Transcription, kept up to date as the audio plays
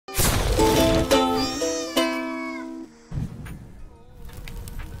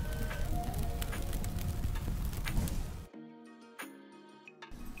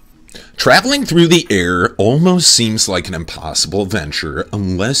Traveling through the air almost seems like an impossible venture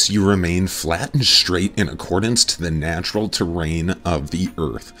unless you remain flat and straight in accordance to the natural terrain of the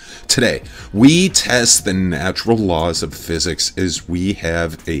Earth. Today, we test the natural laws of physics as we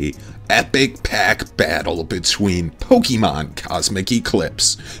have a epic pack battle between Pokémon Cosmic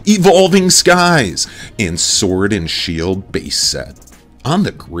Eclipse, Evolving Skies, and Sword and Shield base set on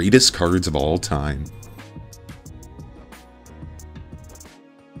the greatest cards of all time.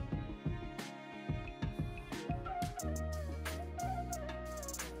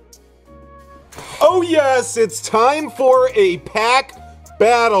 Oh yes, it's time for a pack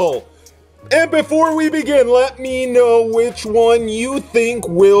battle. And before we begin, let me know which one you think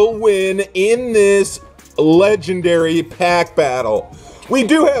will win in this legendary pack battle. We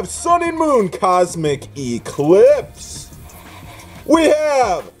do have Sun and Moon Cosmic Eclipse. We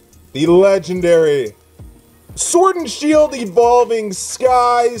have the legendary Sword and Shield Evolving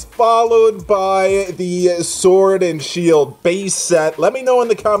Skies, followed by the Sword and Shield base set. Let me know in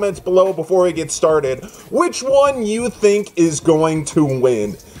the comments below before we get started which one you think is going to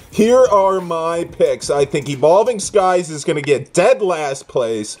win. Here are my picks. I think Evolving Skies is going to get dead last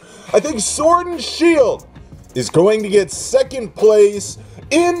place. I think Sword and Shield is going to get second place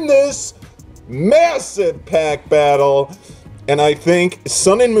in this massive pack battle. And I think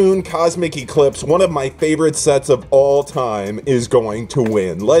Sun and Moon Cosmic Eclipse, one of my favorite sets of all time, is going to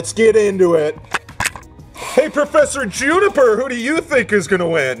win. Let's get into it. Hey, Professor Juniper, who do you think is going to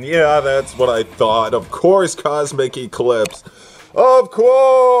win? Yeah, that's what I thought. Of course, Cosmic Eclipse. Of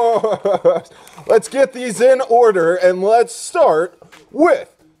course. Let's get these in order, and let's start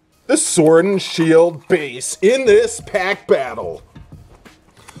with the Sword and Shield base in this pack battle.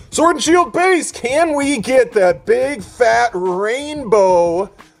 Sword and Shield base, can we get that big fat rainbow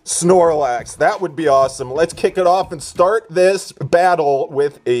Snorlax? That would be awesome. Let's kick it off and start this battle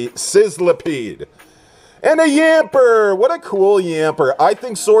with a Sizzlipede. And a Yamper. What a cool Yamper. I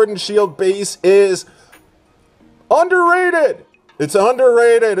think Sword and Shield base is underrated. It's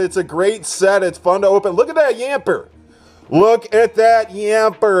underrated. It's a great set. It's fun to open. Look at that Yamper. Look at that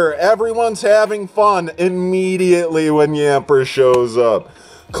Yamper. Everyone's having fun immediately when Yamper shows up.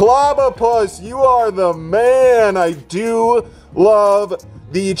 Clobbopus, you are the man. I do love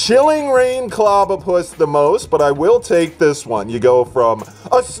the Chilling Rain Clobbopus the most, but I will take this one. You go from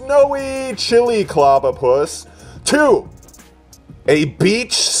a snowy, chilly Clobbopus to a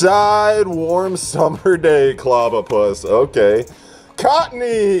beachside, warm summer day Clobbopus. Okay.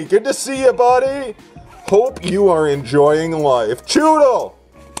 Cottony, good to see you, buddy. Hope you are enjoying life. Choodle,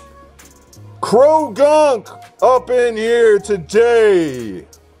 Croagunk up in here today.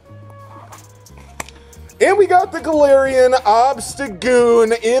 And we got the Galarian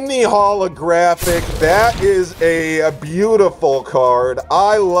Obstagoon in the holographic. That is a beautiful card.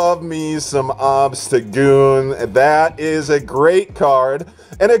 I love me some Obstagoon. That is a great card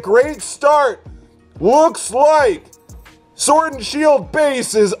and a great start. Looks like Sword and Shield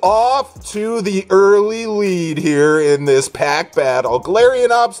base is off to the early lead here in this pack battle. Galarian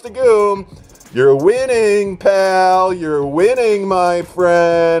Obstagoon, you're winning, pal. You're winning, my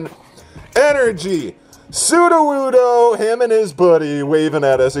friend. Energy. Sudowoodo, him and his buddy waving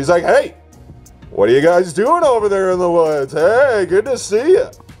at us. He's like, hey, what are you guys doing over there in the woods? Hey, good to see you.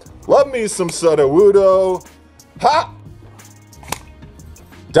 Love me some Sudowoodo. Ha!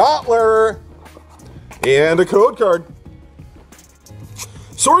 Dottler. And a code card.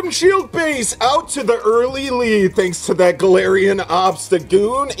 Sword and Shield base out to the early lead thanks to that Galarian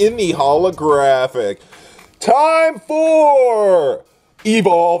Obstagoon in the holographic. Time for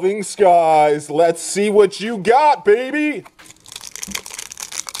Evolving Skies. Let's see what you got, baby.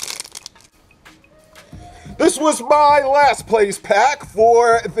 This was my last place pack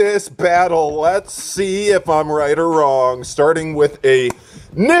for this battle. Let's see if I'm right or wrong. Starting with a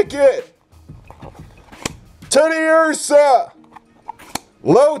Nickit, Teddiursa,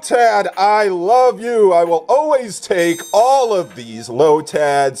 Lotad, I love you. I will always take all of these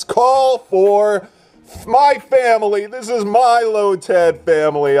Lotads. Call for my family. This is my Lotad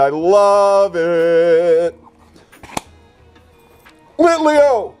family. I love it.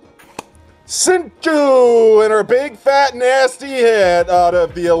 Litleo, Sinju, and her big fat nasty head out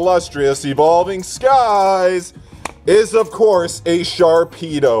of the illustrious Evolving Skies is, of course, a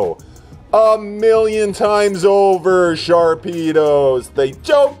Sharpedo. A million times over, Sharpedos. They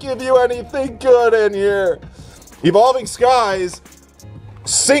don't give you anything good in here. Evolving Skies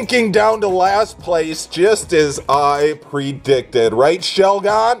sinking down to last place just as I predicted. Right,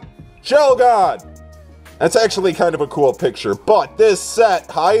 Shelgon? Shelgon! That's actually kind of a cool picture, but this set,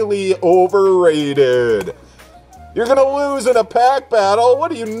 highly overrated. You're gonna lose in a pack battle?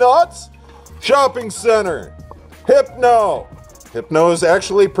 What are you, nuts? Shopping center. Hypno. Hypno is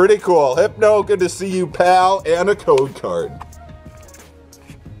actually pretty cool. Hypno, good to see you, pal, and a code card.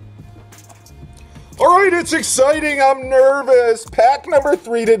 Alright, it's exciting. I'm nervous. Pack number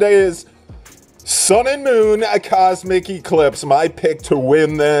 3 today is Sun and Moon, a Cosmic Eclipse. My pick to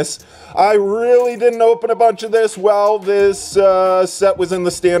win this. I really didn't open a bunch of this while this set was in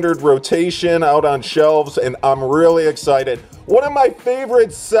the standard rotation out on shelves, and I'm really excited. One of my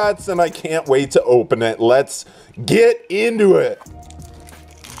favorite sets, and I can't wait to open it. Let's get into it.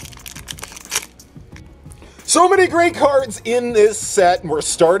 So many great cards in this set, and we're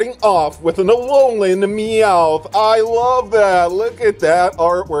starting off with an Alolan Meowth. I love that. Look at that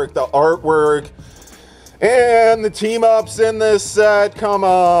artwork. The artwork. And the team-ups in this set, come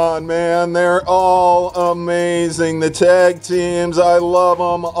on, man. They're all amazing. The tag teams, I love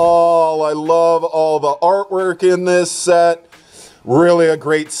them all. I love all the artwork in this set. Really a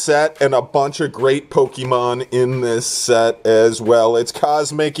great set, and a bunch of great Pokemon in this set as well. It's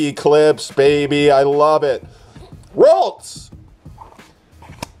Cosmic Eclipse, baby. I love it. Ralts!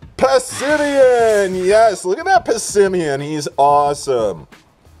 Passimian! Yes, look at that Passimian. He's awesome.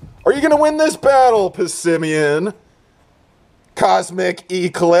 Are you going to win this battle, Passimian? Cosmic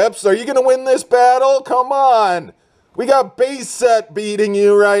Eclipse, are you going to win this battle? Come on. We got base set beating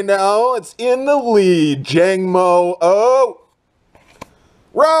you right now. It's in the lead. Jangmo. Oh.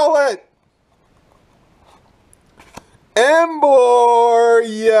 Rowlet. Emboar.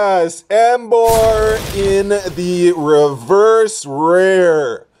 Yes, Emboar in the reverse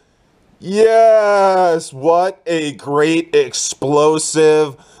rare. Yes, what a great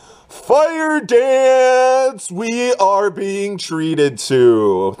explosive fire dance we are being treated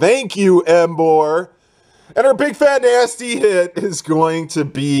to. Thank you, Emboar. And our big fat nasty hit is going to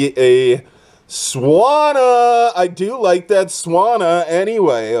be a Swanna. I do like that Swanna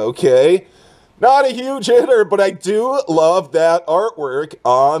anyway, okay? Not a huge hitter, but I do love that artwork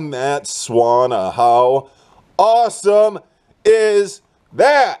on that Swanna. How awesome is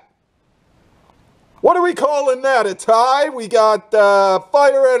that? What are we calling that? A tie? We got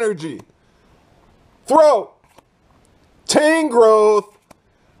Fire Energy, Throat, Tangrowth,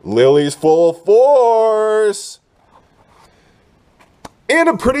 Lily's Full Force, and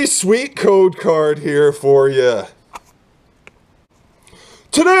a pretty sweet code card here for you.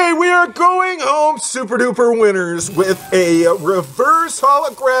 Today we are going home super duper winners with a reverse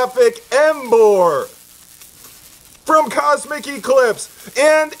holographic Emboar from Cosmic Eclipse,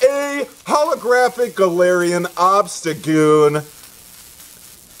 and a holographic Galarian Obstagoon.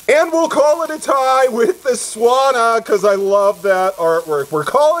 And we'll call it a tie with the Swanna, because I love that artwork. We're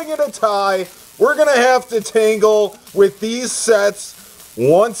calling it a tie. We're going to have to tangle with these sets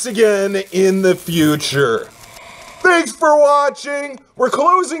once again in the future. Thanks for watching. We're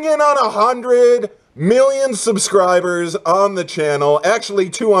closing in on 100 million subscribers on the channel. Actually,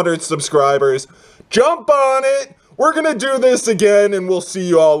 200 subscribers. Jump on it. We're going to do this again, and we'll see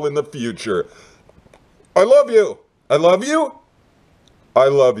you all in the future. I love you. I love you. I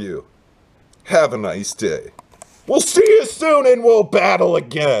love you. Have a nice day. We'll see you soon, and we'll battle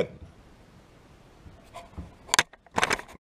again.